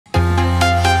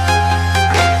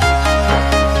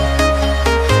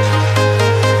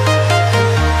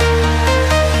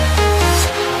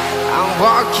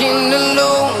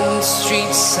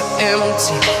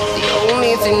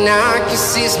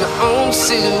sees my own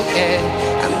silhouette.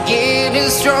 I'm getting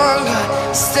stronger,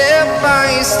 step by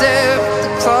step.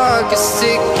 The clock is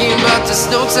ticking, but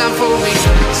there's no time for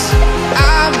regrets.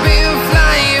 I've been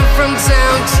flying from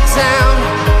town to town,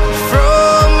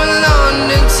 from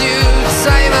London to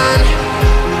Taiwan.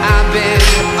 I've been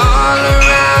all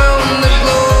around the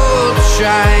globe,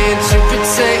 trying to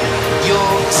protect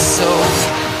your soul.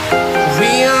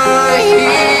 We are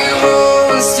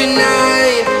heroes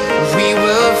tonight. We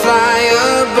will fly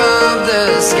above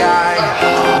the sky.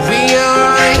 We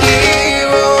are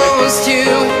heroes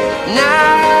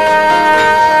tonight.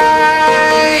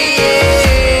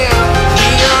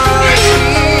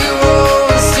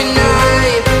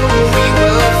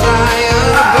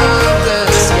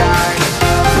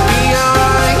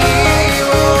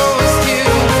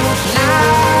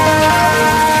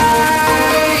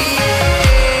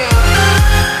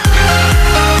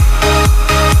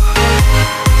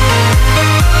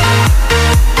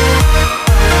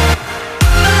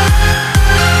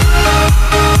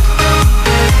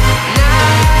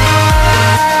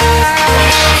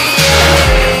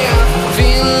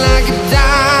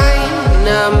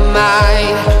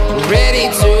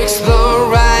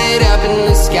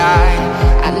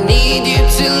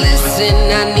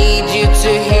 I need you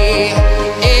to hear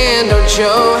and don't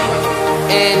show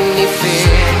any fear.